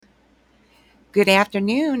Good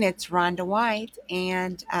afternoon. It's Rhonda White,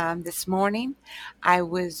 and this morning I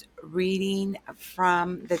was reading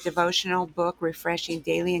from the devotional book Refreshing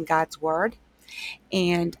Daily in God's Word,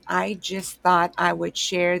 and I just thought I would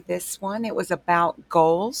share this one. It was about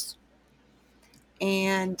goals,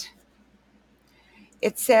 and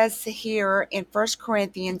it says here in 1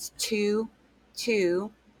 Corinthians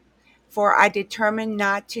 2:2, "For I determined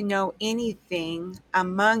not to know anything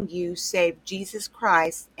among you save Jesus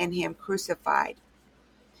Christ and Him crucified."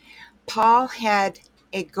 Paul had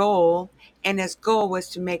a goal, and his goal was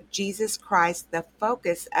to make Jesus Christ the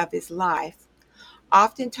focus of his life.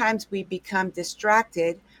 Oftentimes, we become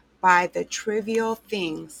distracted by the trivial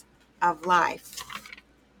things of life.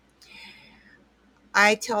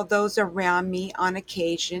 I tell those around me on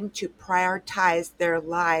occasion to prioritize their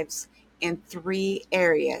lives in three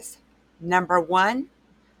areas. Number one,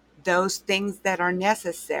 those things that are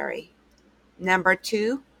necessary. Number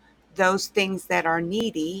two, those things that are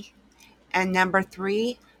needy. And number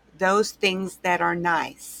three, those things that are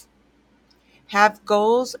nice. Have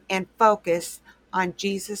goals and focus on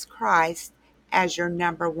Jesus Christ as your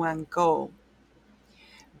number one goal.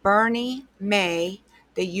 Bernie May,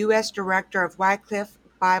 the U.S. Director of Wycliffe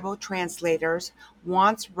Bible Translators,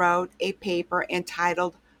 once wrote a paper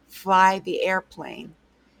entitled Fly the Airplane,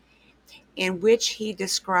 in which he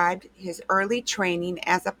described his early training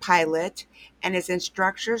as a pilot and his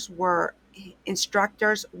instructor's word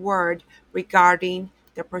regarding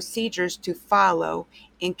the procedures to follow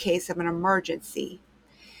in case of an emergency.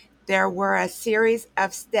 There were a series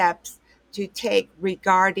of steps to take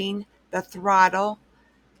regarding the throttle,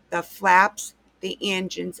 the flaps, the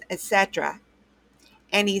engines, etc.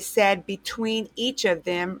 And he said between each of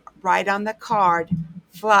them, write on the card,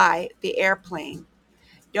 fly the airplane.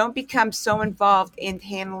 Don't become so involved in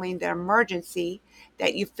handling the emergency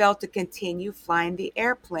that you fail to continue flying the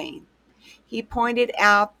airplane. He pointed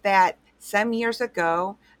out that some years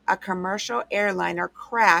ago, a commercial airliner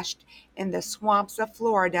crashed in the swamps of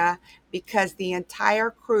Florida because the entire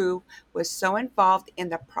crew was so involved in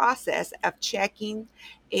the process of checking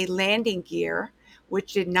a landing gear,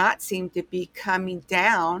 which did not seem to be coming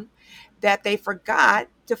down, that they forgot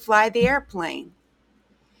to fly the airplane.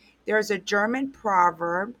 There's a German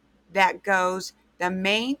proverb that goes, "The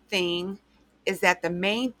main thing is that the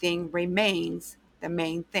main thing remains the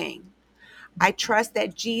main thing." I trust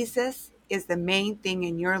that Jesus is the main thing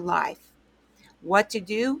in your life. What to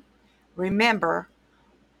do? Remember,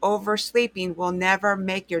 oversleeping will never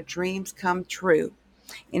make your dreams come true.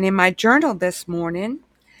 And in my journal this morning,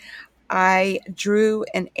 I drew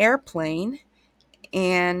an airplane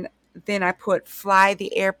and then I put fly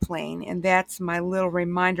the airplane. And that's my little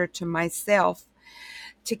reminder to myself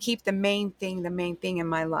to keep the main thing in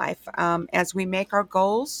my life. As we make our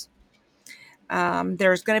goals,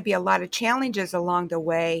 there's going to be a lot of challenges along the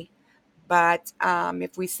way. But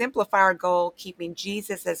if we simplify our goal, keeping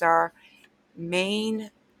Jesus as our main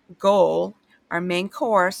goal, our main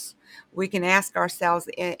course, we can ask ourselves,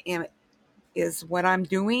 is what I'm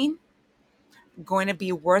doing going to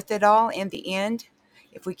be worth it all in the end?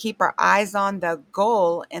 If we keep our eyes on the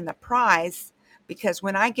goal and the prize, because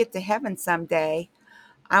when I get to heaven someday,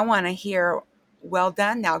 I want to hear, well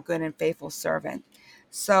done, thou good and faithful servant.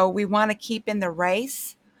 So we want to keep in the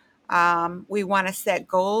race. We want to set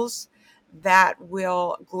goals that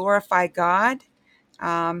will glorify God,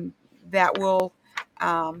 um, that will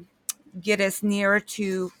um, get us nearer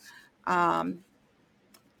to um,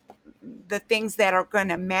 the things that are going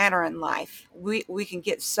to matter in life. We can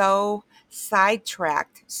get so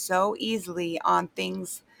sidetracked so easily on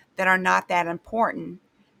things that are not that important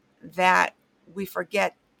that we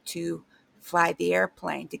forget to fly the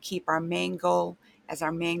airplane, to keep our main goal as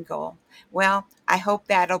our main goal. Well, I hope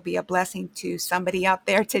that'll be a blessing to somebody out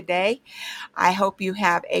there today. I hope you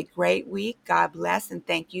have a great week. God bless, and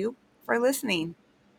thank you for listening.